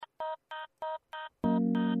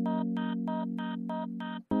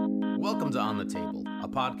Welcome to On the Table, a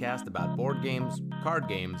podcast about board games, card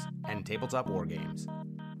games, and tabletop war games.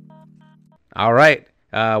 All right,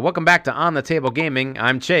 welcome back to On the Table Gaming.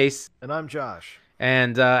 I'm Chase. And I'm Josh.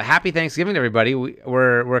 And happy Thanksgiving, everybody.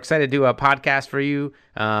 We're excited to do a podcast for you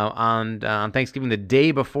on Thanksgiving, the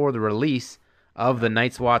day before the release of the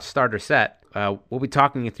Night's Watch starter set. We'll be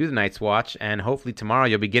talking you through the Night's Watch, and hopefully tomorrow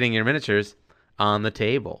you'll be getting your miniatures on the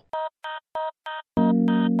table.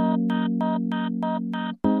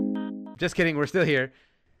 Just kidding, we're still here.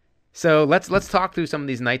 So let's talk through some of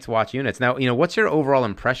these Night's Watch units. Now, what's your overall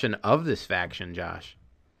impression of this faction, Josh?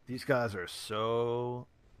 These guys are so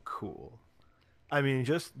cool. I mean,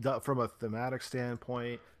 just from a thematic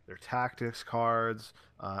standpoint, their tactics cards,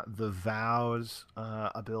 the vows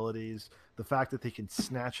abilities, the fact that they can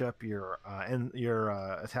snatch up your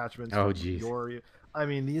attachments. Oh, geez. I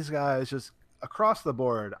mean, these guys just across the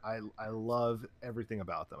board. I love everything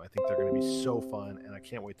about them. I think they're going to be so fun, and I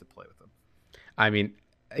can't wait to play with them. I mean,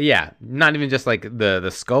 yeah, not even just like the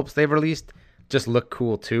sculpts they've released just look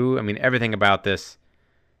cool too. I mean, everything about this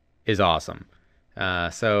is awesome.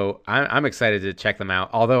 So I'm excited to check them out.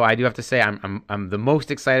 Although I do have to say I'm the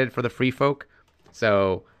most excited for the Free Folk.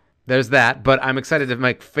 So there's that. But I'm excited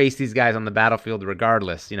to face these guys on the battlefield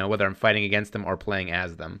regardless. Whether I'm fighting against them or playing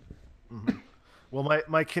as them. Mm-hmm. Well,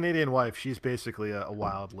 my Canadian wife, she's basically a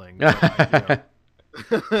wildling.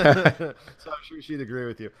 But, so I'm sure she'd agree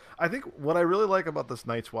with you. I think what I really like about this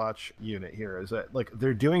Night's Watch unit here is that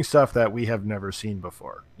they're doing stuff that we have never seen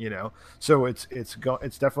before. So it's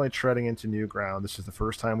definitely treading into new ground. This is the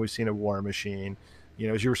first time we've seen a war machine.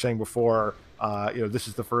 As you were saying before, this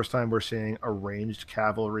is the first time we're seeing a ranged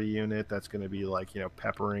cavalry unit that's going to be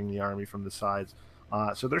peppering the army from the sides.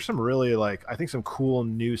 So there's some really I think some cool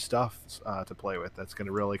new stuff to play with that's going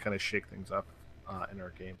to really kind of shake things up in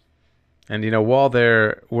our games. And, while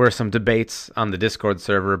there were some debates on the Discord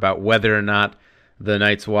server about whether or not the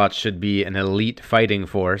Night's Watch should be an elite fighting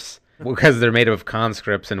force, because they're made of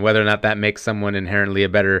conscripts, and whether or not that makes someone inherently a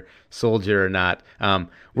better soldier or not,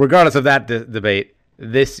 regardless of that debate,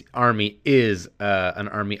 this army is an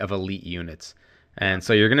army of elite units. And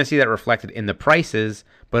so you're going to see that reflected in the prices,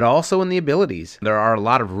 but also in the abilities. There are a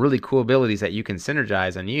lot of really cool abilities that you can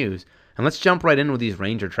synergize and use. And let's jump right in with these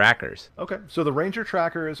Ranger Trackers. Okay, so the Ranger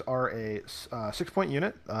Trackers are a 6-point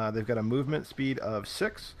unit. They've got a movement speed of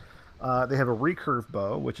 6. They have a recurve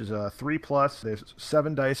bow, which is a 3+. There's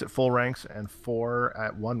 7 dice at full ranks and 4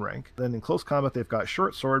 at 1 rank. Then in close combat, they've got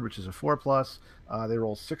short sword, which is a 4+. They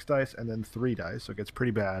roll 6 dice and then 3 dice, so it gets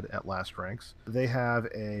pretty bad at last ranks. They have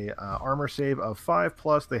a armor save of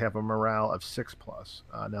 5+. They have a morale of 6+.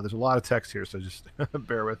 Now there's a lot of text here, so just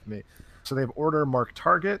bear with me. So they have order mark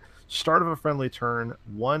target. Start of a friendly turn,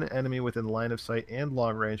 one enemy within line of sight and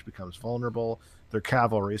long range becomes vulnerable. They're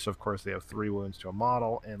cavalry, so of course they have 3 wounds to a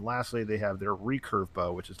model. And lastly, they have their recurve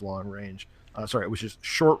bow, which is long range. Which is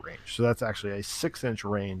short range. So that's actually a 6-inch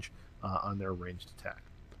range on their ranged attack.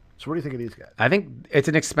 So what do you think of these guys? I think it's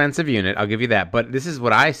an expensive unit, I'll give you that, but this is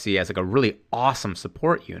what I see as a really awesome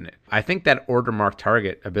support unit. I think that order mark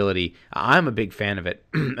target ability, I'm a big fan of it.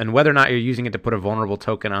 And whether or not you're using it to put a vulnerable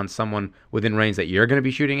token on someone within range that you're going to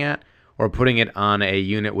be shooting at, or putting it on a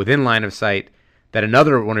unit within line of sight that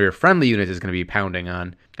another one of your friendly units is going to be pounding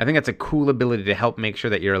on, I think that's a cool ability to help make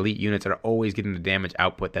sure that your elite units are always getting the damage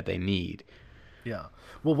output that they need. Yeah.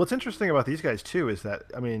 Well, what's interesting about these guys too is that,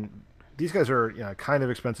 these guys are kind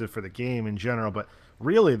of expensive for the game in general, but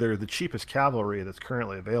really they're the cheapest cavalry that's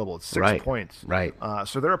currently available. It's 6 points. Right.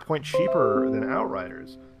 So they're a point cheaper than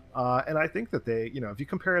Outriders. And I think that they, if you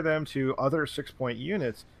compare them to other 6-point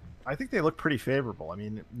units, I think they look pretty favorable.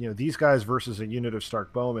 These guys versus a unit of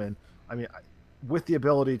Stark Bowmen, with the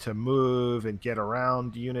ability to move and get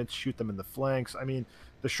around units, shoot them in the flanks.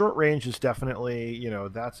 The short range is definitely,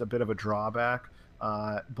 that's a bit of a drawback.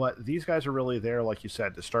 But these guys are really there, like you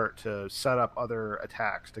said, to start to set up other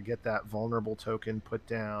attacks, to get that vulnerable token put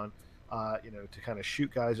down, to kind of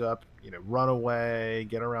shoot guys up, run away,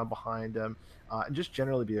 get around behind them, and just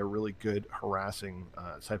generally be a really good harassing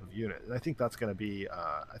type of unit. And I think that's going to be,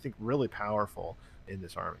 really powerful in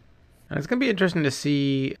this army. And it's going to be interesting to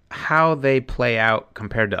see how they play out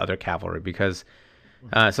compared to other cavalry, because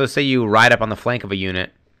so say you ride up on the flank of a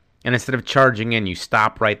unit, and instead of charging in, you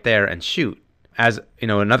stop right there and shoot. As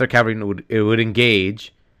another cavalry unit would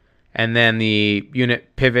engage, and then the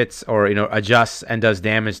unit pivots or adjusts and does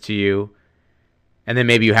damage to you, and then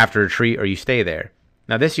maybe you have to retreat or you stay there.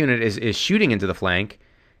 Now this unit is shooting into the flank,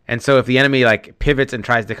 and so if the enemy pivots and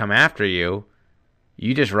tries to come after you,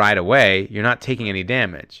 you just ride away. You're not taking any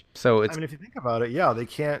damage. So it's. If you think about it, yeah, they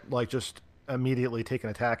can't just immediately take an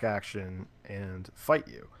attack action and fight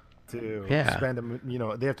you. to Yeah, spend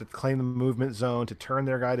they have to claim the movement zone to turn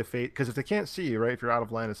their guy to fate. Because if they can't see you, right, if you're out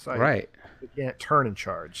of line of sight, right. they can't turn and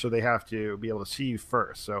charge. So they have to be able to see you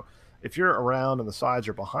first. So if you're around on the sides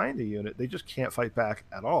or behind a unit, they just can't fight back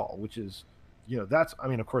at all. Which is, that's, I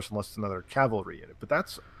mean, of course, unless it's another cavalry unit, but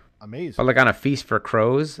that's But amazing. like on a feast for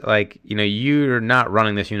crows, like you're not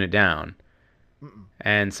running this unit down, Mm-mm.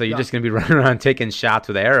 and so you're Yeah, just gonna be running around taking shots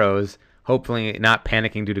with arrows, hopefully not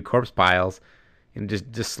panicking due to corpse piles, and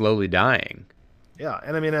just slowly dying. yeah,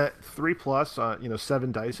 and I mean at 3+,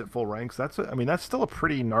 7 dice at full ranks. I mean that's still a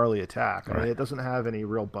pretty gnarly attack. I mean Right. it doesn't have any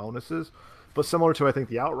real bonuses, but similar to I think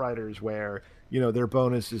the Outriders, where their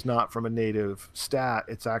bonus is not from a native stat;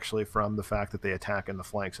 it's actually from the fact that they attack in the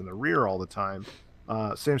flanks and the rear all the time.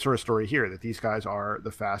 Same sort of story here. That these guys are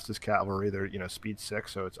the fastest cavalry. They're speed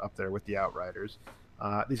 6, so it's up there with the Outriders.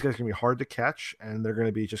 These guys are gonna be hard to catch, and they're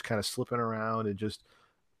gonna be just kind of slipping around and just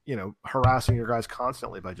harassing your guys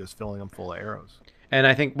constantly by just filling them full of arrows. And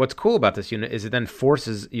I think what's cool about this unit is it then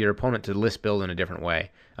forces your opponent to list build in a different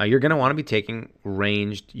way. You're going to want to be taking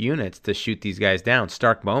ranged units to shoot these guys down.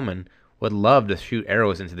 Stark Bowman would love to shoot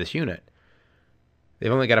arrows into this unit.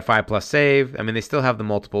 They've only got a 5+ save. I mean, they still have the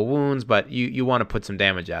multiple wounds, but you want to put some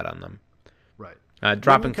damage out on them. Right. When you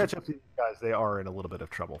Dropping catch up to these guys, they are in a little bit of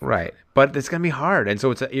trouble for right, sure. but it's going to be hard, and so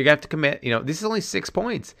you're going to have to commit. This is only 6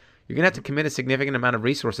 points. You're going to have to commit a significant amount of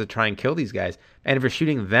resources to try and kill these guys. And if you're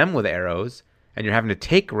shooting them with arrows, and you're having to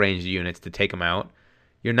take ranged units to take them out,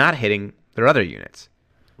 you're not hitting their other units.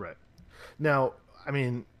 Right. Now, I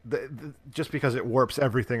mean, just because it warps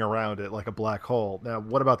everything around it like a black hole. Now,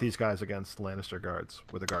 what about these guys against Lannister guards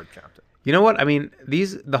with a guard captain? You know what? I mean,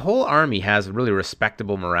 the whole army has really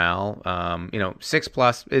respectable morale.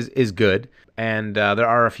 6+ is good, and there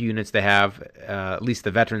are a few units that have at least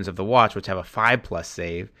the veterans of the watch, which have a 5+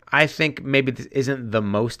 save. I think maybe this isn't the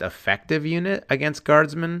most effective unit against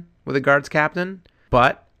guardsmen with a guards captain,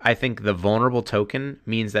 but I think the vulnerable token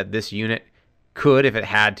means that this unit could, if it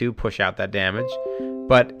had to, push out that damage.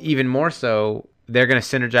 But even more so, they're going to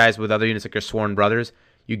synergize with other units like your Sworn Brothers.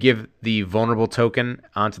 You give the vulnerable token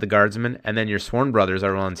onto the guardsmen, and then your Sworn Brothers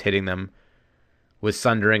are the ones hitting them with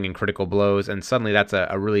sundering and critical blows, and suddenly that's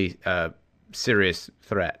a really serious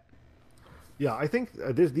threat. Yeah, I think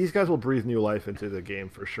these guys will breathe new life into the game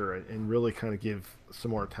for sure, and really kind of give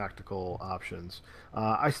some more tactical options.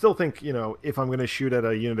 I still think, if I'm going to shoot at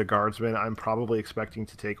a unit of guardsmen, I'm probably expecting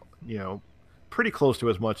to take, pretty close to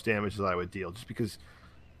as much damage as I would deal, just because,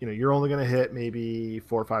 you're only going to hit maybe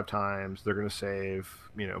 4 or 5 times. They're going to save,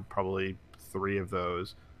 probably 3 of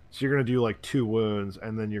those. So you're going to do like 2 wounds,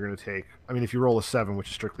 and then you're going to take. I mean, if you roll a 7, which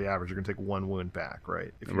is strictly average, you're going to take 1 wound back,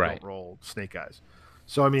 right? If you Right. don't roll snake eyes.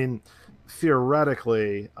 So I mean,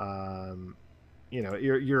 theoretically,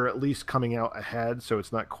 you're at least coming out ahead, so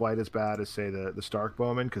it's not quite as bad as say the Stark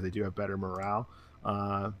Bowmen because they do have better morale.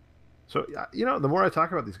 So yeah, the more I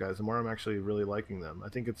talk about these guys, the more I'm actually really liking them. I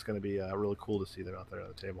think it's going to be really cool to see them out there on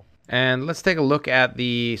the table. And let's take a look at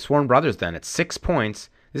the Sworn Brothers then. It's 6 points.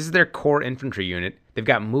 This is their core infantry unit. They've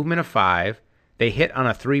got movement of 5. They hit on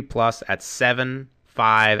a 3+ at 7,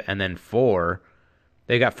 5, and then 4.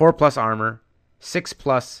 They've got 4+ armor,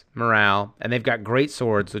 6+ morale, and they've got great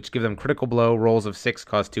swords, which give them critical blow, rolls of 6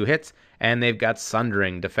 cause 2 hits, and they've got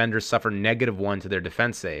sundering. Defenders suffer -1 to their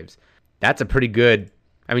defense saves. That's a pretty good.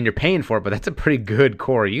 I mean, you're paying for it, but that's a pretty good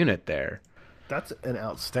core unit there. That's an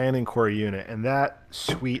outstanding core unit, and that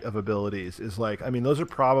suite of abilities is like, I mean, those are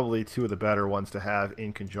probably two of the better ones to have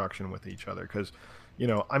in conjunction with each other. Because,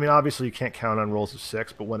 I mean, obviously you can't count on rolls of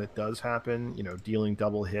 6, but when it does happen, dealing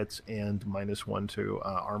double hits and -1 to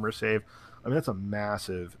armor save, I mean, that's a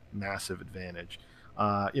massive, massive advantage.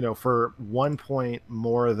 For 1 point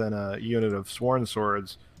more than a unit of Sworn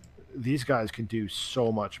Swords, these guys can do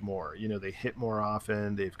so much more. They hit more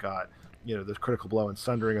often. They've got the critical blow and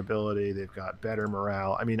sundering ability. They've got better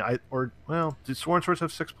morale. I mean, did Sworn Swords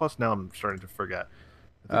have 6+? Now I'm starting to forget.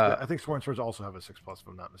 I think Sworn Swords also have a 6+, if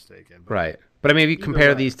I'm not mistaken. But Right. But I mean, if you either compare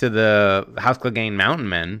way, these to the House Clegane Mountain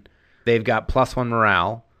Men, they've got +1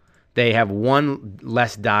 morale. They have 1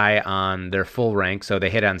 less die on their full rank, so they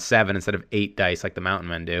hit on 7 instead of 8 dice like the Mountain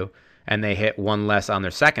Men do. And they hit 1 less on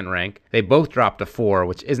their second rank. They both drop to 4,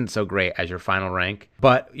 which isn't so great as your final rank.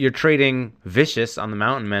 But you're trading Vicious on the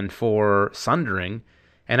Mountain Men for Sundering.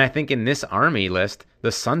 And I think in this army list,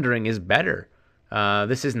 the Sundering is better.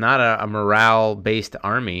 This is not a morale-based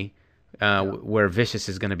army where Vicious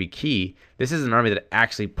is going to be key. This is an army that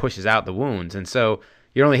actually pushes out the wounds. And so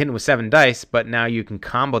you're only hitting with 7 dice, but now you can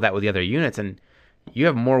combo that with the other units, and you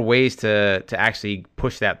have more ways to actually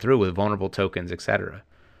push that through with vulnerable tokens, etc.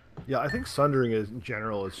 Yeah, I think Sundering is in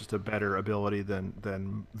general is just a better ability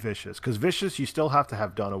than Vicious, because Vicious you still have to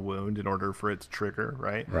have done a wound in order for it to trigger,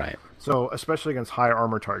 right? Right. So especially against high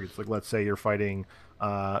armor targets, like let's say you're fighting,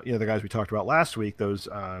 the guys we talked about last week, those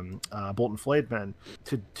Bolton Flayed men,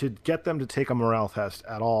 to get them to take a morale test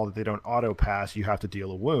at all that they don't auto pass, you have to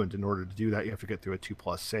deal a wound. In order to do that, you have to get through a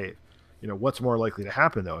 2+ save. What's more likely to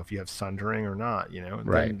happen though if you have Sundering or not?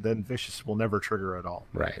 Right. Then Vicious will never trigger at all.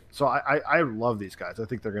 Right. So I love these guys. I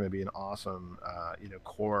think they're going to be an awesome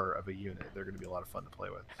core of a unit. They're going to be a lot of fun to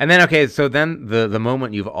play with. And then okay, so then the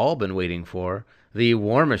moment you've all been waiting for, the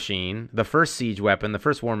War Machine, the first siege weapon, the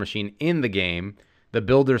first War Machine in the game, the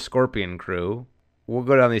Builder Scorpion crew. We'll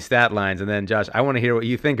go down these stat lines, and then Josh, I want to hear what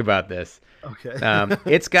you think about this. Okay.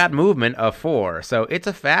 It's got movement of 4, so it's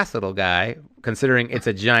a fast little guy, considering it's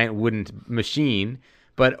a giant wooden machine.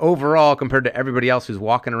 But overall, compared to everybody else who's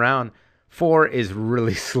walking around, 4 is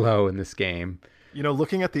really slow in this game.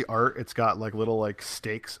 Looking at the art, it's got like little like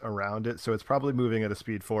stakes around it, so it's probably moving at a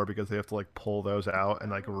speed 4 because they have to like pull those out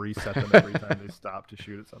and like reset them every time they stop to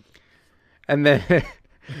shoot at something. And then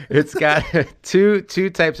it's got two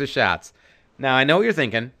types of shots. Now I know what you're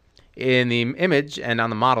thinking. In the image and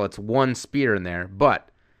on the model, it's one spear in there, but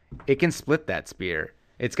it can split that spear.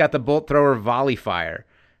 It's got the bolt thrower volley fire,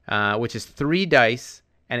 which is 3 dice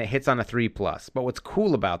and it hits on a 3+. But what's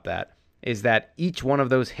cool about that is that each one of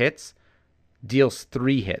those hits deals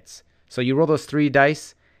 3 hits. So you roll those 3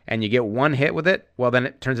 dice and you get 1 hit with it, well, then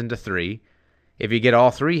it turns into 3. If you get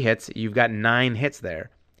all 3 hits, you've got 9 hits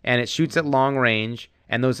there. And it shoots at long range,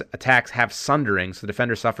 and those attacks have Sundering, so the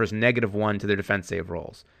defender suffers -1 to their defense save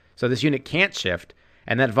rolls. So this unit can't shift,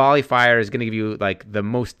 and that volley fire is going to give you like the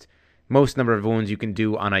most number of wounds you can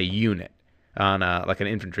do on a unit, on like an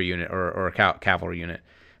infantry unit or a cavalry unit.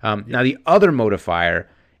 Now the other modifier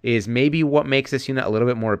is maybe what makes this unit a little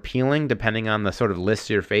bit more appealing, depending on the sort of lists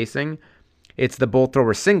you're facing. It's the bolt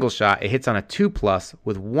thrower single shot. It hits on a 2+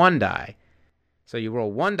 with 1 die. So you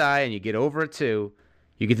roll 1 die and you get over a 2.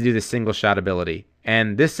 You get to do the single shot ability.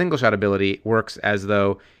 And this single shot ability works as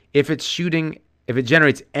though if it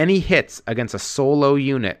generates any hits against a solo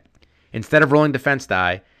unit, instead of rolling defense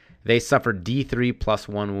die, they suffer D3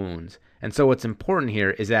 +1 wounds. And so what's important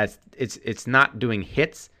here is that it's not doing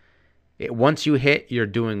hits. Once you hit, you're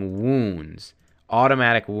doing wounds,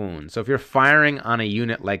 automatic wounds. So if you're firing on a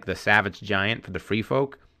unit like the Savage Giant for the Free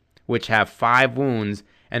Folk, which have 5 wounds,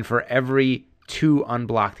 and for every 2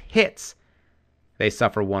 unblocked hits, they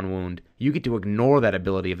suffer 1 wound, you get to ignore that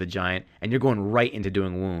ability of the Giant, and you're going right into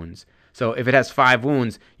doing wounds. So if it has 5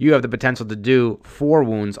 wounds, you have the potential to do 4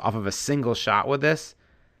 wounds off of a single shot with this.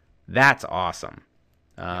 That's awesome.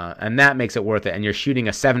 And that makes it worth it. And you're shooting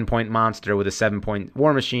a 7-point monster with a 7-point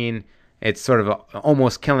War Machine. It's sort of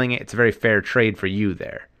almost killing it. It's a very fair trade for you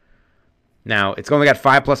there. Now, it's only got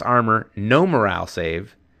 5+ armor, no morale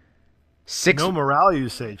save. 6. No morale, you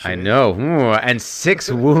say, Chase. I know. Ooh, and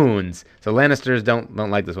 6 wounds. So Lannisters don't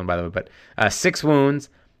like this one, by the way. But 6 wounds,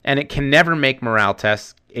 and it can never make morale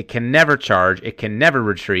tests. It can never charge. It can never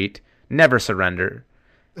retreat. Never surrender.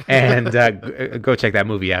 And go check that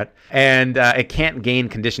movie out. And it can't gain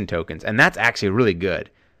condition tokens, and that's actually really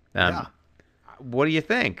good. Yeah. What do you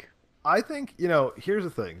think? I think, here's the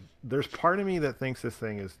thing. There's part of me that thinks this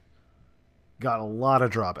thing has got a lot of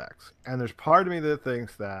drawbacks. And there's part of me that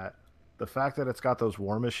thinks that the fact that it's got those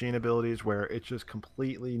War Machine abilities where it just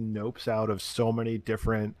completely nopes out of so many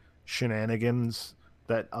different shenanigans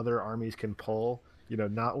that other armies can pull,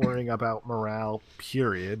 not worrying about morale,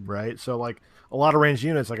 period, right? So, like, a lot of ranged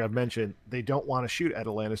units, like I've mentioned, they don't want to shoot at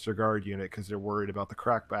a Lannister Guard unit because they're worried about the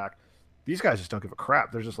crackback. These guys just don't give a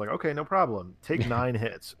crap. They're just like, okay, no problem. Take 9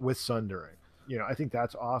 hits with Sundering. I think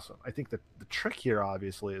that's awesome. I think that the trick here,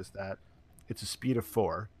 obviously, is that it's a speed of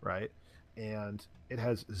 4, right? And it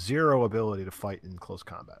has 0 ability to fight in close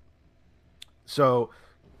combat. So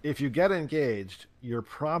if you get engaged, you're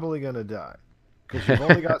probably going to die because you've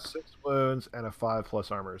only got 6 wounds and a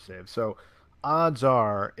 5+ armor save. So odds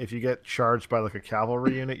are, if you get charged by like a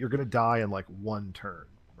cavalry unit, you're going to die in like 1 turn,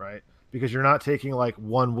 right? Because you're not taking like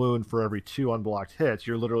 1 wound for every 2 unblocked hits.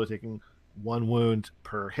 You're literally taking 1 wound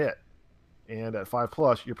per hit. And at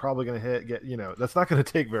 5+, you're probably going to that's not going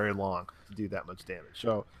to take very long to do that much damage.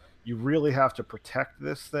 So you really have to protect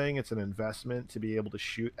this thing. It's an investment to be able to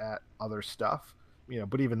shoot at other stuff.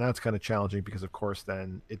 But even that's kind of challenging because, of course,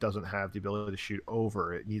 then it doesn't have the ability to shoot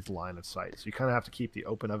over. It needs line of sight. So you kind of have to keep the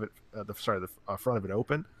front of it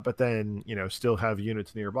open, but then, still have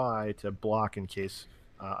units nearby to block in case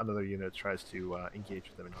another unit tries to engage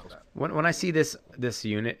with them in combat. When I see this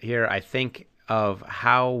unit here, I think of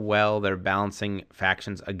how well they're balancing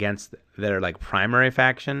factions against their like primary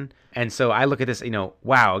faction. And so I look at this,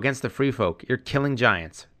 wow, against the free folk, you're killing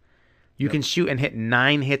giants. You can shoot and hit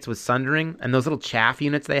 9 hits with Sundering, and those little chaff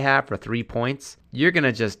units they have for 3 points, you're going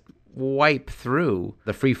to just wipe through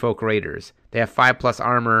the Free Folk Raiders. They have 5+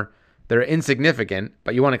 armor. They're insignificant,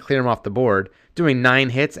 but you want to clear them off the board. Doing 9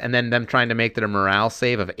 hits and then them trying to make their morale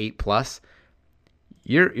save of 8+,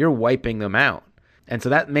 you're wiping them out. And so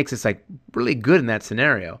that makes us like really good in that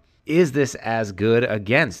scenario. Is this as good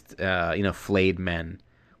against, flayed men?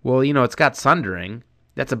 Well, it's got Sundering.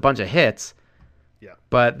 That's a bunch of hits. Yeah,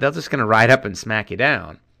 but they're just going to ride up and smack you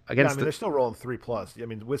down. They're still rolling 3+. I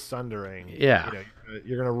mean, with Sundering, yeah,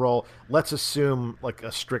 you're going to roll. Let's assume like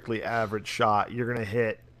a strictly average shot. You're going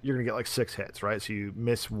to get like 6 hits, right? So you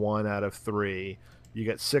miss 1 out of 3. You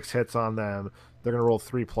get 6 hits on them. They're going to roll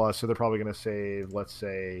 3+, so they're probably going to save, let's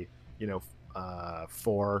say,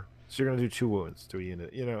 4. So you're going to do 2 wounds to a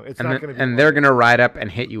unit. It's not going to be. And they're going to ride up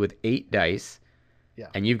and hit you with 8 dice. Yeah,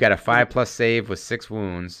 and you've got a 5+ save with 6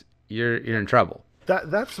 wounds. You're in trouble.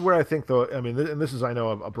 That's where I think, though, I mean, and this is, I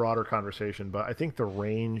know, a broader conversation, but I think the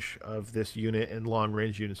range of this unit and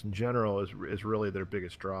long-range units in general is really their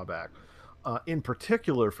biggest drawback. In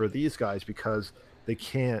particular for these guys, because they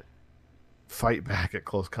can't fight back at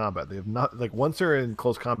close combat. They have not, like, once they're in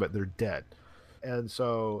close combat, they're dead. And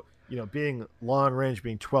so, being long-range,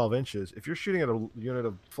 being 12 inches, if you're shooting at a unit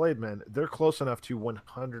of flayed men, they're close enough to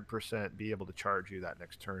 100% be able to charge you that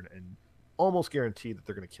next turn and almost guaranteed that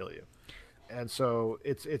they're going to kill you. And so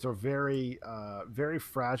it's a very, very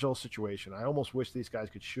fragile situation. I almost wish these guys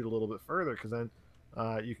could shoot a little bit further, because then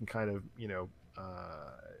you can kind of,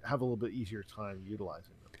 have a little bit easier time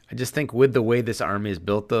utilizing them. I just think with the way this army is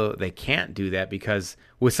built, though, they can't do that, because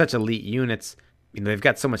with such elite units, they've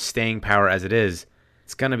got so much staying power as it is.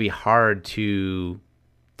 It's going to be hard to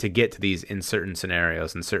get to these in certain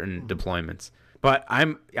scenarios and certain deployments. But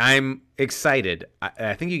I'm excited.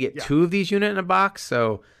 I think you get 2 of these units in a box,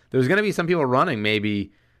 so there's going to be some people running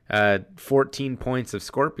maybe 14 points of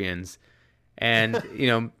Scorpions. And,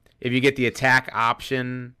 if you get the attack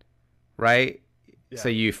option, right? Yeah. So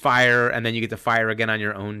you fire, and then you get to fire again on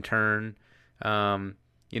your own turn.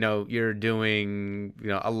 You're doing,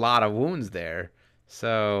 a lot of wounds there.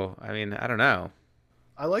 So, I mean, I don't know.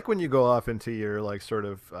 I like when you go off into your, like, sort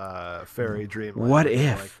of fairy dream. What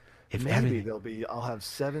if? Like, if maybe I'll have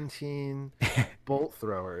 17 bolt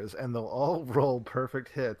throwers, and they'll all roll perfect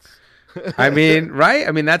hits. I mean, right?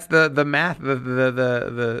 I mean, that's the math,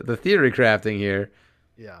 the theory crafting here.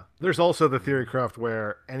 Yeah. There's also the theory craft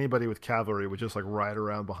where anybody with cavalry would just like ride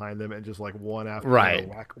around behind them and just like one after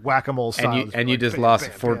another whack-a-mole style. And you just lost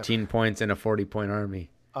 14 points in a 40-point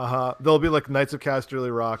army. They'll be like Knights of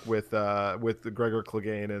Casterly Rock with the Gregor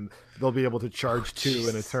Clegane, and they'll be able to charge 2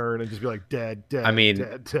 in a turn and just be like dead. I mean,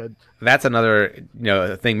 dead. That's another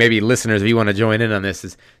thing. Maybe listeners, if you want to join in on this,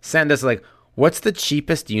 is send us like, what's the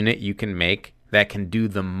cheapest unit you can make that can do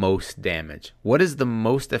the most damage? What is the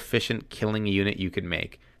most efficient killing unit you can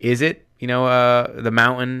make? Is it the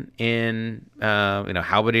mountain in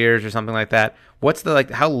halberdiers or something like that? What's the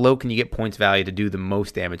how low can you get points value to do the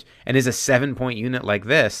most damage? And is a 7-point unit like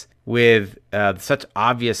this with such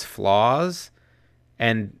obvious flaws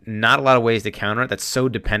and not a lot of ways to counter it, that's so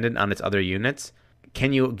dependent on its other units,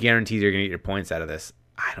 can you guarantee you're going to get your points out of this?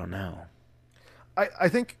 I don't know. I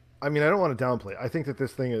think, I mean, I don't want to downplay it. I think that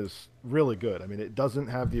this thing is really good. I mean, it doesn't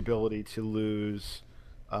have the ability to lose,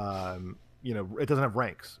 it doesn't have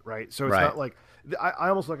ranks, right? So it's not like, I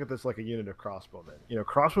almost look at this like a unit of crossbowmen.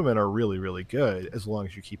 Crossbowmen are really, really good as long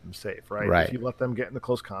as you keep them safe, right? If you let them get into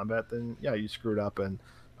close combat, then you screwed up and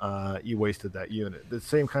you wasted that unit. The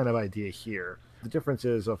same kind of idea here. The difference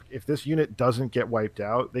is if this unit doesn't get wiped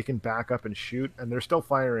out, they can back up and shoot, and they're still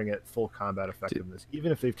firing at full combat effectiveness,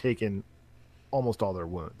 even if they've taken almost all their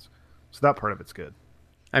wounds. So that part of it's good.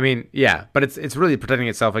 I mean, yeah, but it's really protecting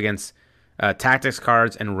itself against tactics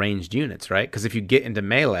cards and ranged units, right? Because if you get into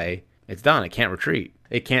melee, it's done. It can't retreat.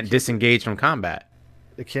 It can't disengage from combat.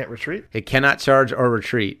 It can't retreat? It cannot charge or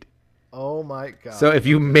retreat. Oh my god. So if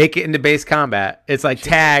you make it into base combat, it's like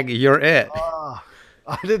tag, you're it.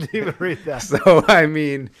 I didn't even read that. So, I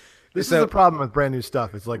mean... This is the problem with brand new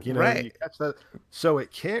stuff. It's like, you catch that. So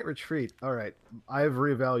it can't retreat. All right. I've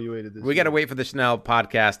reevaluated this. We got to wait for the Chanel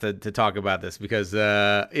podcast to talk about this because,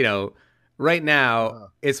 right now,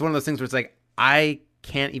 it's one of those things where it's like, I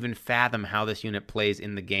can't even fathom how this unit plays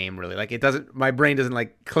in the game, really. Like, my brain doesn't,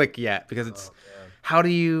 like, click yet because it's, how do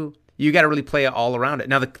you got to really play it all around it.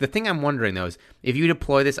 Now, the thing I'm wondering, though, is if you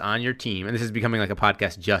deploy this on your team, and this is becoming like a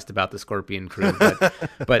podcast just about the Scorpion crew,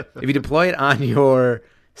 but if you deploy it on your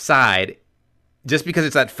side, just because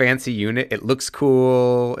it's that fancy unit, it looks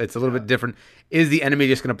cool. It's a little bit different. Is the enemy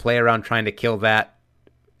just going to play around trying to kill that?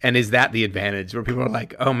 And is that the advantage where people are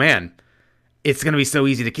like, oh man, it's going to be so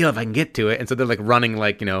easy to kill if I can get to it. And so they're like running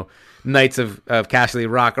like, Knights of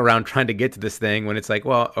Casterly Rock around trying to get to this thing when it's like,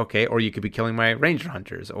 well, okay, or you could be killing my Ranger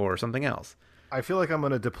Hunters or something else. I feel like I'm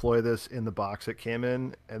going to deploy this in the box it came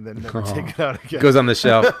in and then never take it out again. Goes on the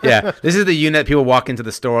shelf. Yeah. This is the unit people walk into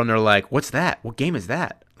the store and they're like, what's that? What game is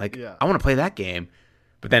that? Like, I want to play that game.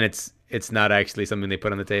 But then it's not actually something they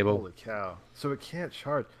put on the table. Holy cow. So it can't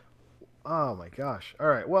charge. Oh my gosh. All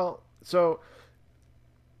right. Well, so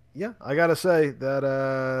yeah, I got to say that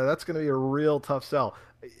that's going to be a real tough sell.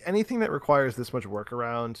 Anything that requires this much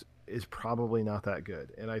workaround is probably not that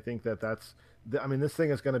good. And I think this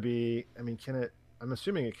thing is going to be, I'm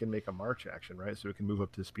assuming it can make a march action, right? So it can move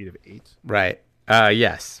up to the speed of 8. Right.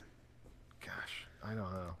 Yes. Gosh, I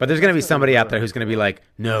don't know. But there's going to be somebody out there who's going to be like,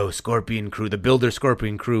 no, Scorpion Crew, the Builder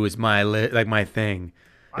Scorpion Crew is my thing.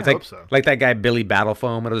 It's I hope so. Like that guy, Billy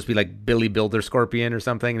Battlefome. It'll just be like Billy Builder Scorpion or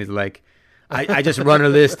something. And he's like, I just run a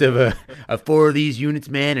list of 4 of these units,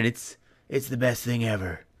 man, and it's the best thing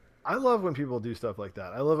ever. I love when people do stuff like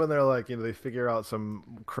that. I love when they're like, they figure out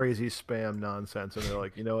some crazy spam nonsense and they're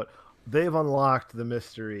like, you know what? They've unlocked the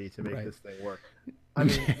mystery to make this thing work. I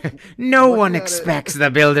mean, no one expects the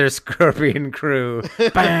Builder Scorpion Crew.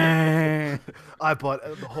 I bought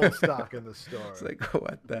the whole stock in the store. It's like,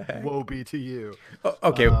 what the heck? Woe be to you. Oh,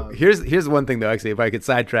 okay, here's one thing though. Actually, if I could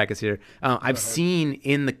sidetrack us here, I've seen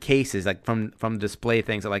in the cases like from display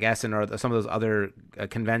things like Essen or some of those other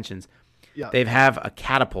conventions, they have a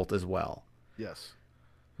catapult as well. Yes.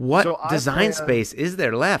 What design space is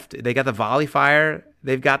there left? They got the volley fire.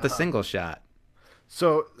 They've got the single shot.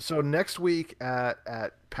 So next week at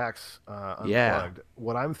PAX Unplugged,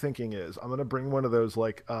 what I'm thinking is I'm going to bring one of those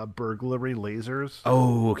like burglary lasers.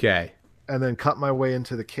 Oh, okay. And then cut my way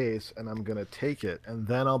into the case, and I'm going to take it, and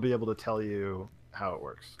then I'll be able to tell you how it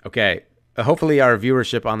works. Okay. Hopefully our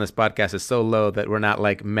viewership on this podcast is so low that we're not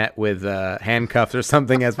like met with handcuffs or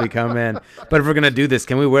something as we come in. But if we're going to do this,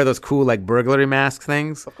 can we wear those cool like burglary mask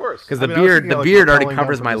things? Of course. Because the beard already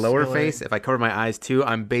covers my lower face. If I cover my eyes too,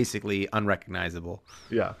 I'm basically unrecognizable.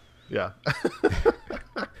 Yeah.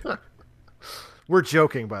 We're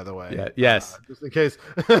joking, by the way. Yeah. Yes. Just in case.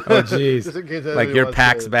 Oh, geez. Just in case like your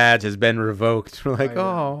PAX badge has been revoked. We're like,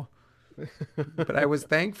 oh. But I was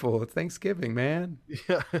thankful. It's Thanksgiving, man.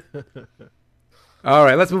 Yeah. All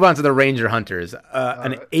right, let's move on to the Ranger Hunters.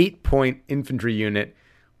 An 8-point infantry unit.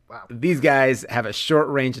 Wow. These guys have a short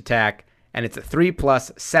range attack, and it's a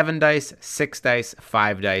 3+, 7 dice, 6 dice,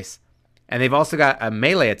 5 dice. And they've also got a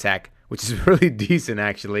melee attack, which is really decent,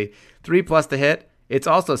 actually. 3+ to hit. It's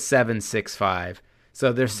also 7, 6, 5.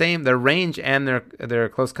 So their range and their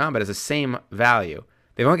close combat is the same value.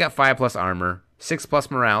 They've only got 5+ armor. 6+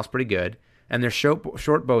 morale is pretty good. And their short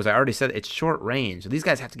bows, I already said it's short range. So these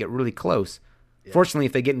guys have to get really close. Yeah. Fortunately,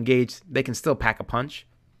 if they get engaged, they can still pack a punch.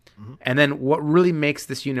 Mm-hmm. And then what really makes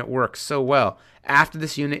this unit work so well, after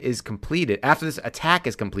this unit is completed, after this attack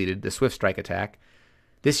is completed, the Swift Strike attack,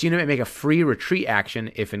 this unit may make a free retreat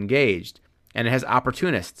action if engaged. And it has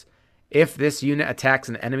opportunists. If this unit attacks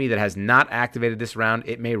an enemy that has not activated this round,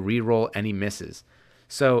 it may reroll any misses.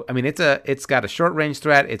 So, it's got a short range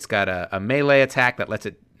threat. It's got a melee attack that lets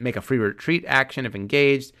it make a free retreat action if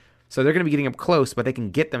engaged. So they're going to be getting up close, but they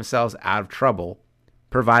can get themselves out of trouble,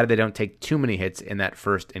 provided they don't take too many hits in that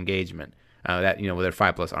first engagement. With their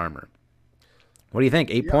 5+ armor. What do you think?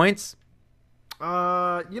 8 points?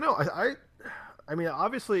 Obviously,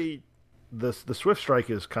 the Swift Strike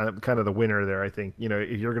is kind of the winner there. I think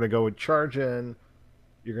if you're going to go with charge in,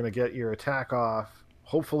 you're going to get your attack off.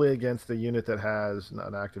 Hopefully against a unit that has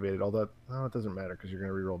not activated. Although, it doesn't matter because you're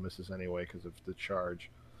going to reroll misses anyway because of the charge.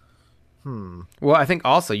 Well, I think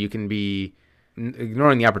also you can be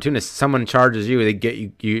ignoring the opportunist. Someone charges you, they get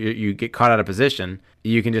you get caught out of position.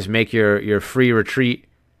 You can just make your free retreat,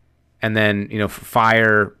 and then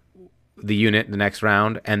fire the unit the next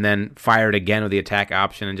round, and then fire it again with the attack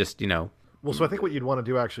option, and just Well, so I think what you'd want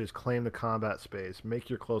to do actually is claim the combat space, make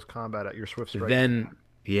your close combat at your Swift Strike. Then.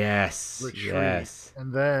 Yes. Retreat, yes.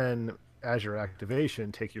 And then, as your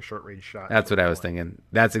activation, take your short range shot. That's what I was thinking.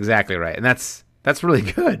 That's exactly right, and that's really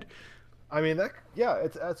good.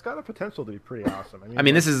 It's got a potential to be pretty awesome.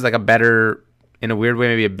 This is like a better, in a weird way,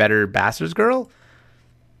 maybe a better Bastards Girl.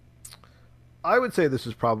 I would say this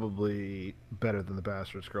is probably better than the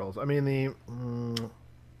Bastards Girls. Let's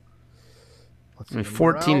see.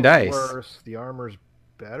 14 dice. Worse. The armor's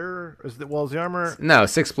better. Is the armor? No,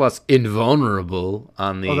 6+ invulnerable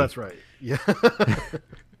on the. Oh, that's right. Yeah.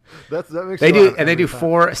 That makes They me do, laugh and they every do time.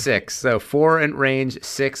 4, 6. So 4 in range,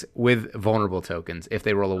 6 with vulnerable tokens if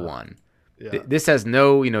they roll a 1. Yeah, This has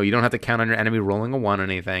no, you don't have to count on your enemy rolling a 1 or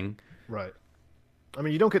anything. right. I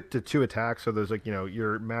mean, you don't get to two attacks, so there's like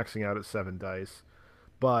you're maxing out at 7 dice.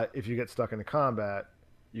 But if you get stuck into combat,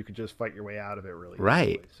 you can just fight your way out of it really Right.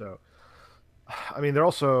 easily. So, I mean, they're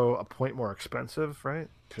also a point more expensive, right? I mean,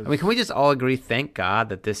 Because can we just all agree, thank God,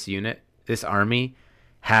 that this unit, this army,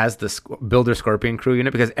 has the Builder Scorpion Crew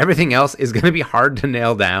unit, because everything else is going to be hard to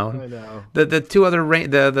nail down. I know. The two other,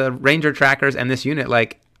 the Ranger Trackers and this unit,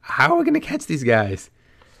 like, how are we going to catch these guys?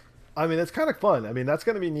 I mean, it's kind of fun. I mean, that's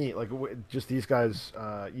going to be neat. Like just these guys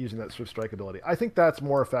using that Swift Strike ability. I think that's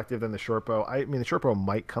more effective than the short bow. I mean, the short bow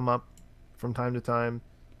might come up from time to time.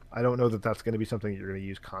 I don't know that that's going to be something that you're going to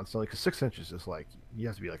use constantly because 6 inches is like you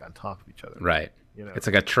have to be like on top of each other. Right. You know. It's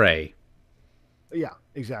like a tray. Yeah,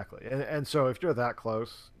 exactly. And so if you're that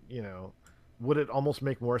close, would it almost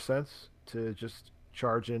make more sense to just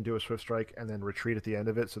charge into a Swift Strike and then retreat at the end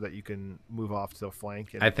of it so that you can move off to the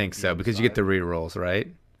flank? And I think be so, on because you get the side? rerolls, right?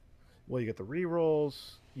 Well, you get the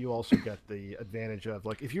rerolls. You also get the advantage of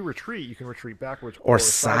like if you retreat, you can retreat backwards Or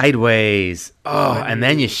sideways. Oh, then and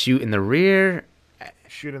then you you- shoot in the rear.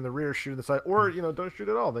 shoot in the rear, shoot in the side, or don't shoot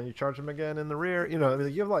at all. Then you charge them again in the rear. I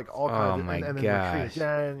mean, you have like all kinds Oh of, my and then gosh. retreat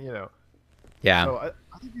again. Yeah. So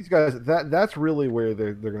I think these guys that's really where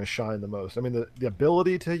they're going to shine the most. I mean, the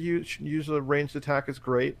ability to use a ranged attack is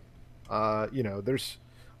great. There's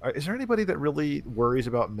is there anybody that really worries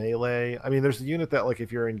about melee? I mean, there's the unit that like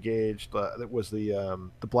if you're engaged, that was the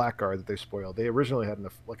Blackguard that they spoiled. They originally had an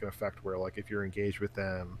effect where like if you're engaged with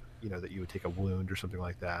them, that you would take a wound or something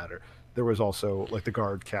like that. Or there was also like the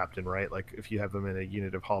guard captain, right? Like if you have them in a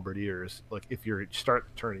unit of halberdiers, like if you start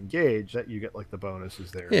turn engaged, that you get like the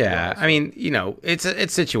bonuses there. Yeah, as well. I mean,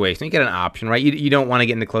 it's situation. You get an option, right? You don't want to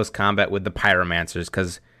get into close combat with the pyromancers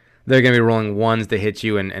because they're going to be rolling ones to hit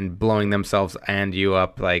you and blowing themselves and you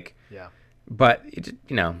up. Like, Yeah. but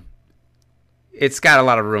it's got a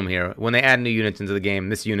lot of room here. When they add new units into the game,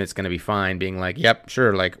 this unit's going to be fine. Being like, yep,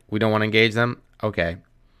 sure. Like, we don't want to engage them. Okay,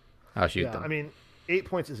 I'll shoot Yeah, them. I mean, 8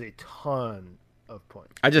 points is a ton of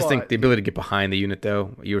points. I just think but the ability to get behind the unit, though,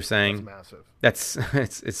 what you were that's saying, massive. that's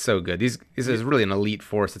it's so good. This is really an elite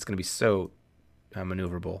force. That's going to be so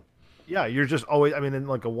maneuverable. Yeah, you're just always. I mean, in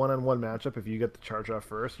like a one-on-one matchup, if you get the charge off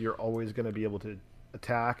first, you're always going to be able to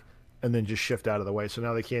attack and then just shift out of the way. So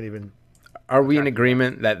now they can't even. Are we in attack you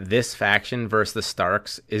agreement that this faction versus the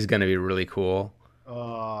Starks is going to be really cool?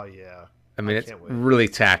 Oh yeah, I mean, it's can't wait. really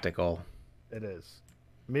tactical. it is.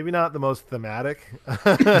 Maybe not the most thematic.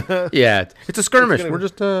 Yeah, it's a skirmish. gonna We're be-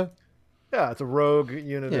 just Yeah, it's a rogue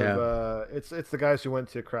unit Yeah. of. It's the guys who went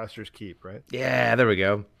to Craster's Keep, right? yeah. There we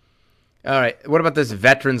go. All right. What about this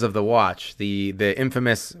Veterans of the Watch, the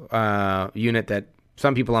infamous unit that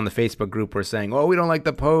some people on the Facebook group were saying, "Oh, we don't like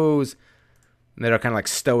the pose." And they're kind of like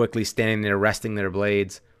stoically standing there, resting their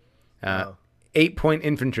blades. Oh. 8-point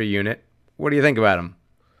infantry unit. What do you think about them?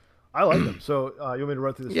 I like them. So you want me to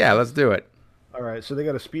run through this? Yeah, let's do it. All right, so they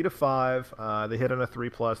got a speed of 5. They hit on a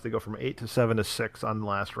 3+. They go from 8 to 7 to 6 on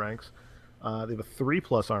last ranks. They have a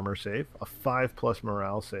 3+ armor save, a 5+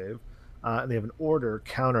 morale save, and they have an order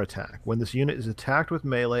counterattack. When this unit is attacked with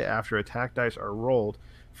melee after attack dice are rolled,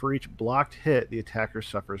 for each blocked hit, the attacker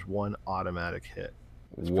suffers 1 automatic hit.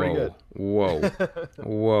 It's pretty good. Whoa,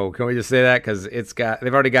 whoa! Can we just say that because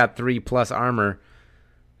they've already got 3+ armor.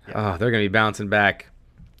 Yeah. Oh, they're gonna be bouncing back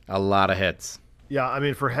a lot of hits. Yeah, I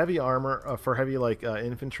mean for heavy armor, for heavy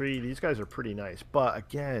infantry, these guys are pretty nice. But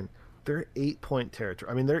again, they're 8-point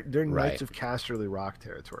territory. I mean they're Right. Knights of Casterly Rock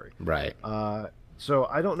territory. Right. So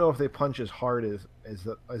I don't know if they punch as hard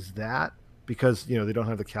as that because they don't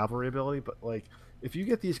have the cavalry ability. But like if you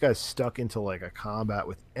get these guys stuck into like a combat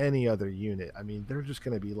with any other unit, I mean they're just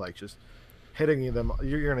going to be like just hitting them.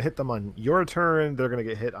 You're going to hit them on your turn. They're going to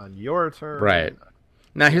get hit on your turn. Right.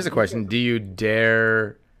 Now here's a question: do you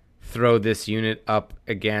dare throw this unit up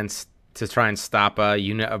against to try and stop a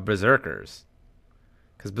unit of berserkers?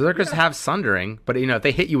 Because berserkers have sundering, but if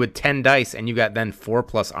they hit you with 10 dice and you got then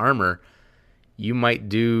 4+ armor, you might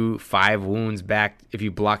do 5 wounds back if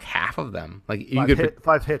you block half of them. Like you could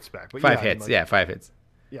 5 hits back. But 5 yeah, I mean, hits, like, yeah, 5 hits.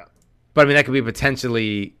 yeah. But I mean that could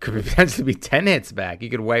potentially be 10 hits back. You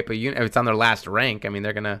could wipe a unit if it's on their last rank. I mean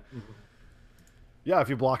they're gonna Yeah, if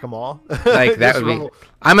you block them all. like that Just would be. roll-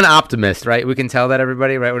 I'm an optimist, right? We can tell that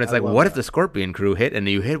everybody, right? When it's like, love what if that. the Scorpion Crew hit and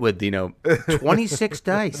you hit with 26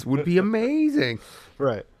 dice? Would be amazing.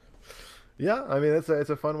 Right. Yeah, I mean it's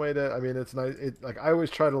a fun way to. I mean it's nice. Like I always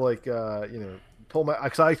try to like pull my.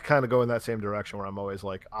 Cause I kind of go in that same direction where I'm always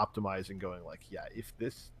like optimizing, going like, yeah, if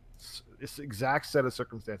this exact set of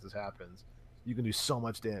circumstances happens, you can do so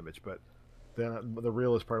much damage. But then the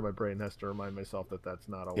realist part of my brain has to remind myself that that's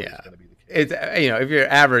not always going to be the case. It's if your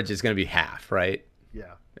average is going to be half, right?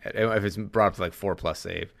 Yeah. If it's brought up to like 4+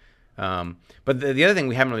 save. But the other thing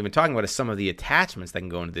we haven't really been talking about is some of the attachments that can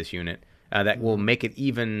go into this unit that will make it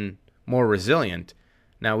even more resilient.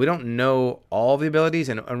 Now, we don't know all the abilities,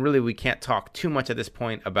 and really we can't talk too much at this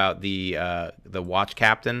point about the Watch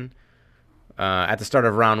Captain. At the start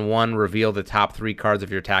of round 1, reveal the top 3 cards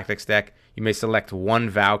of your tactics deck. You may select one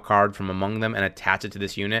Vow card from among them and attach it to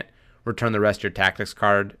this unit. Return the rest of your tactics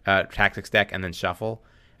deck, and then shuffle.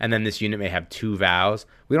 And then this unit may have 2 vows.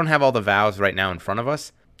 We don't have all the vows right now in front of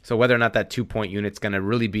us, so whether or not that 2-point unit's going to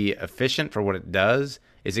really be efficient for what it does,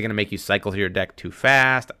 is it going to make you cycle through your deck too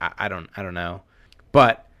fast? I don't know.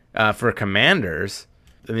 But for commanders,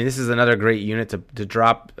 I mean, this is another great unit to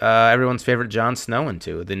drop everyone's favorite Jon Snow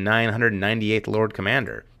into, the 998th Lord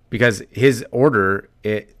Commander, because his order,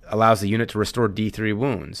 it allows the unit to restore D3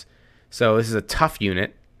 wounds. So this is a tough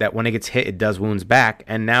unit that when it gets hit, it does wounds back,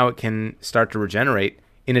 and now it can start to regenerate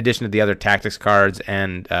in addition to the other tactics cards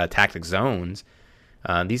and tactic zones.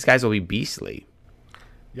 These guys will be beastly.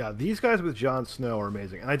 Yeah, these guys with Jon Snow are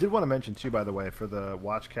amazing. And I did want to mention too, by the way, for the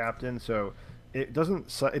Watch Captain, so you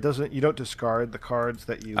don't discard the cards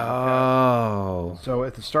that you Oh. have. So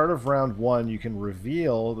at the start of round 1, you can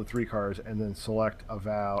reveal the 3 cards and then select a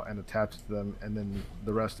vow and attach to them, and then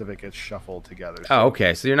the rest of it gets shuffled together. Oh,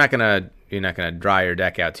 okay. So you're not gonna dry your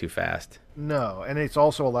deck out too fast. No, and it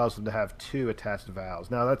also allows them to have 2 attached vows.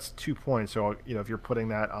 Now that's 2 points, so if you're putting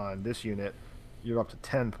that on this unit, you're up to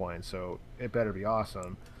 10 points, so it better be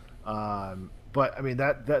awesome. But I mean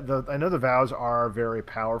I know the vows are very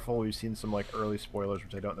powerful. We've seen some like early spoilers,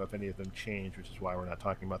 which I don't know if any of them change, which is why we're not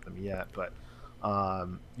talking about them yet. But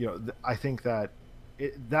I think that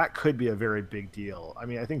that could be a very big deal. I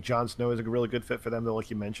mean, I think Jon Snow is a really good fit for them, though, like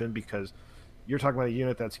you mentioned, because you're talking about a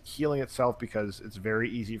unit that's healing itself because it's very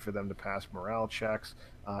easy for them to pass morale checks.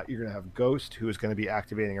 You're going to have Ghost, who is going to be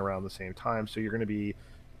activating around the same time, so you're going to be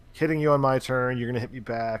hitting you on my turn. You're going to hit me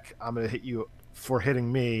back. I'm going to hit you for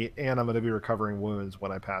hitting me, and I'm going to be recovering wounds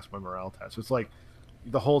when I pass my morale test. So it's like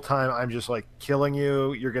the whole time I'm just like killing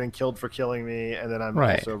you, you're getting killed for killing me, and then I'm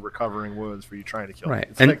also recovering wounds for you trying to kill me.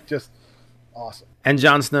 It's like just awesome. And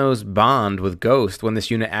Jon Snow's bond with Ghost, when this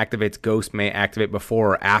unit activates, Ghost may activate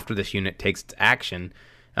before or after this unit takes its action,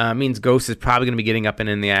 means Ghost is probably going to be getting up and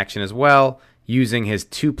in the action as well, using his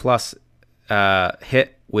 2+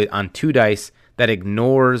 hit on 2 dice that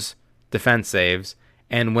ignores defense saves.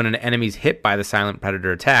 And when an enemy's hit by the Silent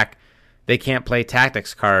Predator attack, they can't play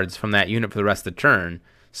tactics cards from that unit for the rest of the turn.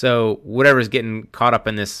 So whatever's getting caught up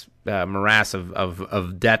in this morass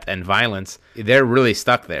of death and violence, they're really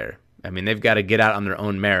stuck there. I mean, they've got to get out on their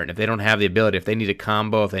own merit. If they don't have the ability, if they need a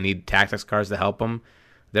combo, if they need tactics cards to help them,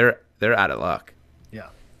 they're out of luck. Yeah.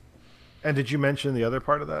 And did you mention the other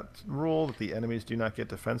part of that rule, that the enemies do not get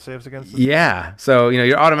defense saves against them? Yeah. So,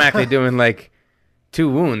 you're automatically doing like 2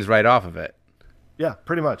 wounds right off of it. Yeah,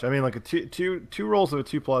 pretty much. I mean, like two rolls of a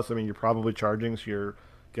 2+. I mean, you're probably charging, so you're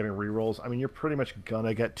getting rerolls. I mean, you're pretty much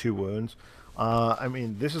gonna get 2 wounds. I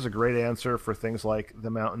mean, this is a great answer for things like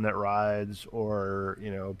the Mountain That Rides, or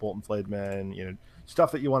Bolton Flayed Men.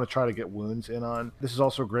 Stuff that you want to try to get wounds in on. This is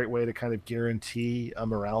also a great way to kind of guarantee a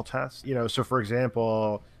morale test. So for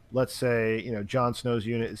example, let's say Jon Snow's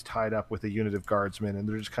unit is tied up with a unit of guardsmen, and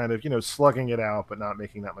they're just kind of slugging it out, but not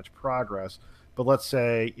making that much progress. But let's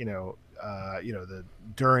say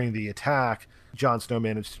during the attack, Jon Snow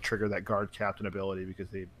managed to trigger that guard captain ability because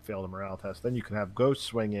they failed a morale test. Then you can have Ghost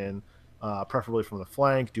swing in, preferably from the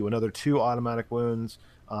flank, do another 2 automatic wounds,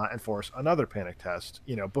 and force another panic test.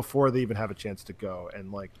 Before they even have a chance to go.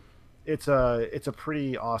 And like, it's a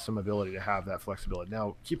pretty awesome ability to have that flexibility.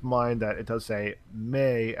 Now, keep in mind that it does say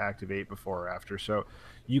may activate before or after, so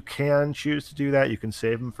you can choose to do that. You can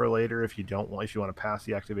save them for later if you want to pass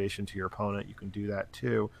the activation to your opponent. You can do that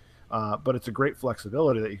too. But it's a great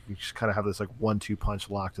flexibility that you can just kind of have this like 1-2 punch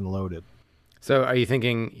locked and loaded. So are you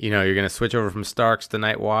thinking, you're going to switch over from Starks to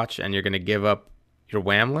Night Watch, and you're going to give up your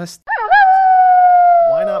wham list?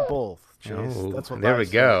 Why not both? Jeez, that's what there we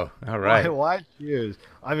go. All right. Why choose?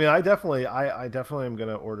 I mean, I definitely am going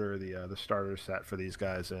to order the starter set for these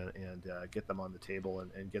guys and get them on the table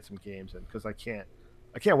and get some games in, because I can't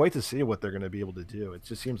wait to see what they're going to be able to do. It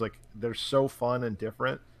just seems like they're so fun and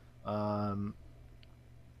different. And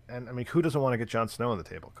I mean, who doesn't want to get Jon Snow on the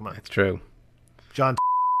table? Come on. That's true. Jon.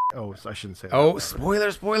 Oh, I shouldn't say that. Oh,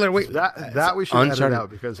 spoiler. Wait, that we should edit out,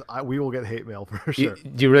 because we will get hate mail for sure.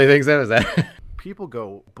 Do you really think so? Is that people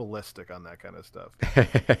go ballistic on that kind of stuff.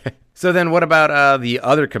 So then, what about the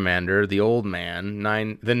other commander, the old man,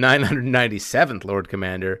 the 997th Lord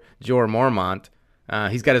Commander, Jor Mormont?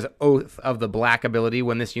 He's got his Oath of the Black ability.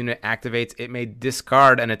 When this unit activates, it may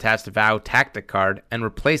discard an attached Vow tactic card and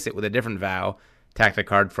replace it with a different Vow tactic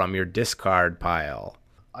card from your discard pile.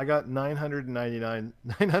 I got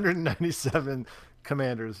 997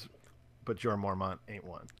 commanders, but Jor Mormont ain't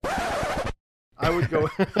one. I would go.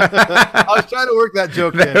 I was trying to work that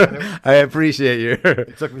joke in. I appreciate you.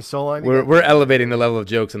 It took me so long. We're elevating the level of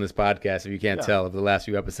jokes in this podcast, if you can't tell, of the last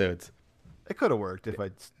few episodes. It could have worked if I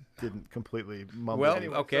didn't completely mumble. Well,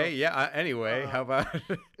 anyway, okay, so, yeah. Anyway, how about?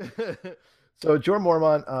 So Jor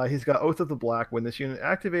Mormont, he's got Oath of the Black. When this unit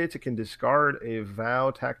activates, it can discard a Vow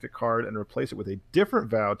tactic card and replace it with a different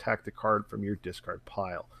Vow tactic card from your discard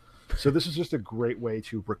pile. So this is just a great way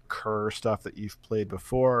to recur stuff that you've played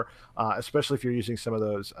before, especially if you're using some of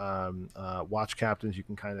those watch captains. You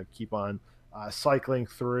can kind of keep on cycling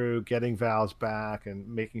through, getting vows back, and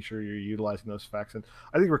making sure you're utilizing those effects. And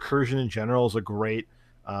I think recursion in general is a great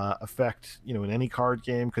effect, in any card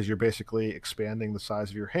game, because you're basically expanding the size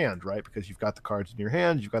of your hand, right? Because you've got the cards in your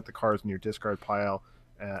hand, you've got the cards in your discard pile,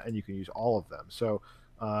 and you can use all of them. So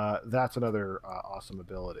that's another awesome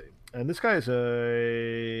ability. And this guy is he's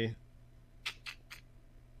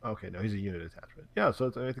a unit attachment. Yeah, so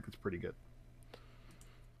I think it's pretty good.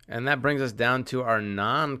 And that brings us down to our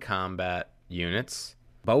non-combat units.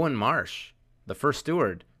 Bowen Marsh, the first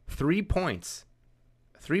steward, 3 points.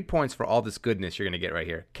 3 points for all this goodness you're going to get right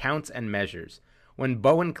here. Counts and measures. When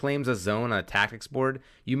Bowen claims a zone on a tactics board,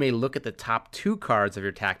 you may look at the top 2 cards of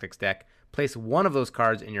your tactics deck, place one of those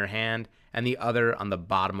cards in your hand, and the other on the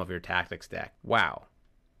bottom of your tactics deck. Wow.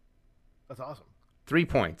 That's awesome. 3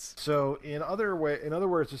 points. So in other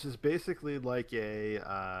words, this is basically like a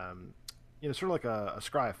sort of like a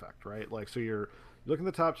scry effect, right? Like, so you're looking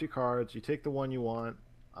at the top 2 cards, you take the one you want,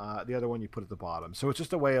 the other one you put at the bottom. So it's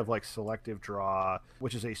just a way of like selective draw,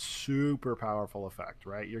 which is a super powerful effect,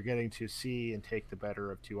 right? You're getting to see and take the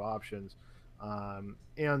better of 2 options.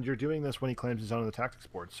 And you're doing this when he claims his zone on the tactics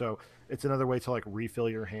board. So it's another way to like refill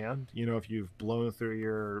your hand. If you've blown through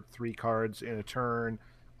your 3 cards in a turn,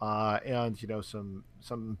 and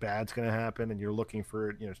something bad's going to happen, and you're looking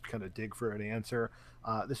for to kind of dig for an answer.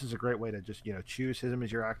 This is a great way to just choose him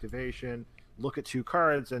as your activation. Look at 2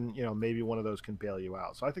 cards, and maybe one of those can bail you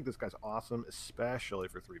out. So I think this guy's awesome, especially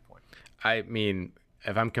for 3 points. I mean,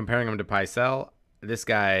 if I'm comparing him to Pycelle, this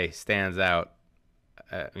guy stands out.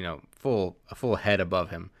 A full head above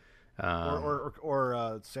him. Or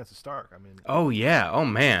Sansa Stark. I mean. Oh yeah. Oh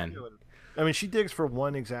man. I mean, she digs for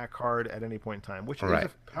 1 exact card at any point in time, which is a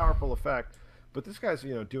powerful effect. But this guy's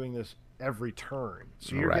doing this every turn,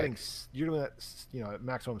 so you're doing that at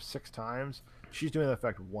maximum 6 times. She's doing that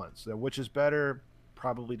effect once. So which is better?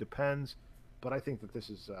 Probably depends. But I think that this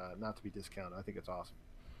is not to be discounted. I think it's awesome.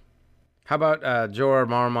 How about Jor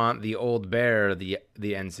Mormont, the Old Bear, the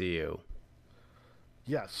NCU?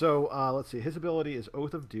 Yeah. So let's see. His ability is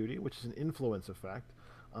Oath of Duty, which is an influence effect.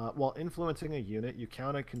 While influencing a unit, you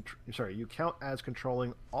count as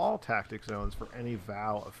controlling all tactic zones for any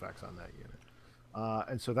vow effects on that unit.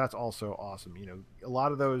 And so that's also awesome. A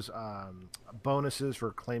lot of those bonuses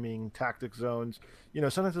for claiming tactic zones,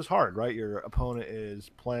 sometimes it's hard, right? Your opponent is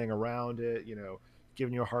playing around it,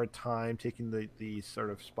 giving you a hard time, taking the sort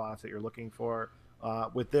of spots that you're looking for.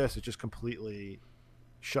 With this, it just completely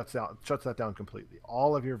shuts that down completely.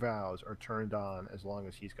 All of your vows are turned on as long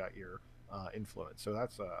as he's got your influence. So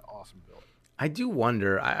that's an awesome ability. I do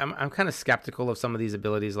wonder. I'm kind of skeptical of some of these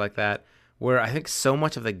abilities like that, where I think so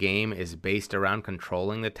much of the game is based around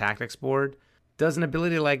controlling the tactics board. Does an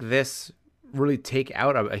ability like this really take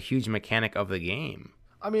out a huge mechanic of the game?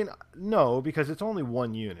 I mean, no, because it's only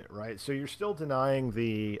 1 unit, right? So you're still denying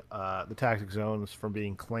the tactic zones from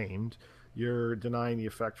being claimed. You're denying the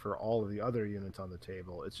effect for all of the other units on the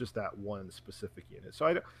table. It's just that one specific unit. So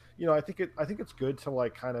I think it's good to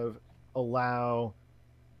like kind of allow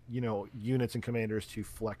units and commanders to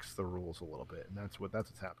flex the rules a little bit, and that's what's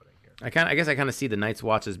happening here. I guess I kind of see the Night's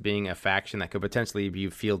Watch as being a faction that could potentially be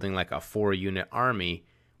fielding like a 4-unit army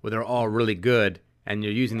where they're all really good, and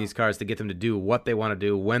you're using these cards to get them to do what they want to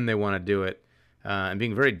do when they want to do it, and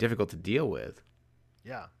being very difficult to deal with.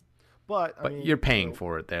 Yeah, but I mean, you're paying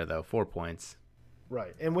for it there though. 4 points.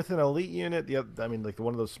 Right, and with an elite unit,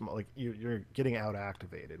 one of those small, like you're getting out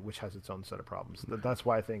activated, which has its own set of problems. That's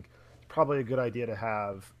why I think it's probably a good idea to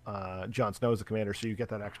have Jon Snow as the commander, so you get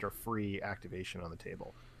that extra free activation on the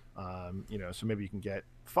table. So maybe you can get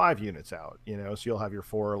 5 units out. So you'll have your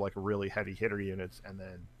 4 like really heavy hitter units, and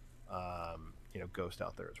then Ghost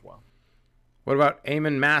out there as well. What about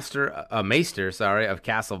Aemon Maester, sorry, of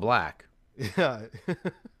Castle Black? Yeah.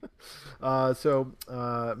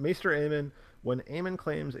 Maester Aemon. When Aemon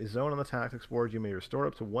claims a zone on the tactics board, you may restore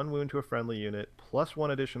up to 1 wound to a friendly unit, plus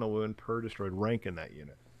 1 additional wound per destroyed rank in that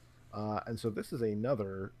unit. And so this is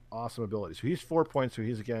another awesome ability. So he's 4 points. So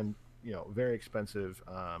he's again, very expensive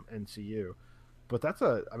NCU. But that's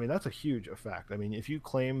a huge effect. I mean, if you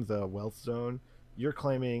claim the wealth zone, you're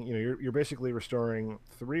claiming, you're basically restoring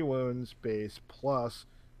 3 wounds base plus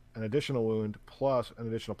an additional wound plus an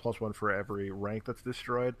additional +1 for every rank that's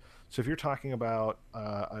destroyed. So if you're talking about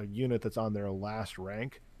a unit that's on their last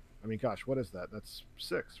rank, I mean, gosh, what is that? That's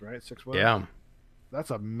 6, right? 6 wounds. Yeah. That's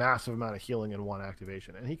a massive amount of healing in one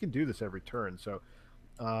activation, and he can do this every turn. So,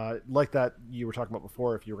 like that you were talking about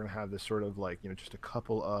before, if you were going to have this sort of like just a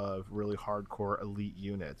couple of really hardcore elite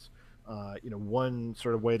units, one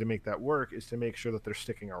sort of way to make that work is to make sure that they're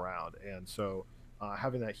sticking around, and so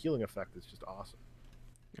having that healing effect is just awesome.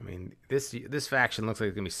 I mean, this faction looks like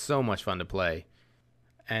it's gonna be so much fun to play.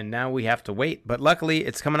 And now we have to wait. But luckily,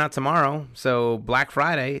 it's coming out tomorrow. So Black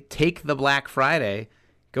Friday, take the Black Friday.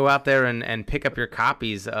 Go out there and pick up your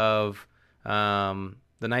copies of The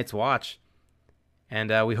Night's Watch.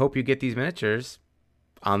 And we hope you get these miniatures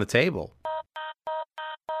on the table.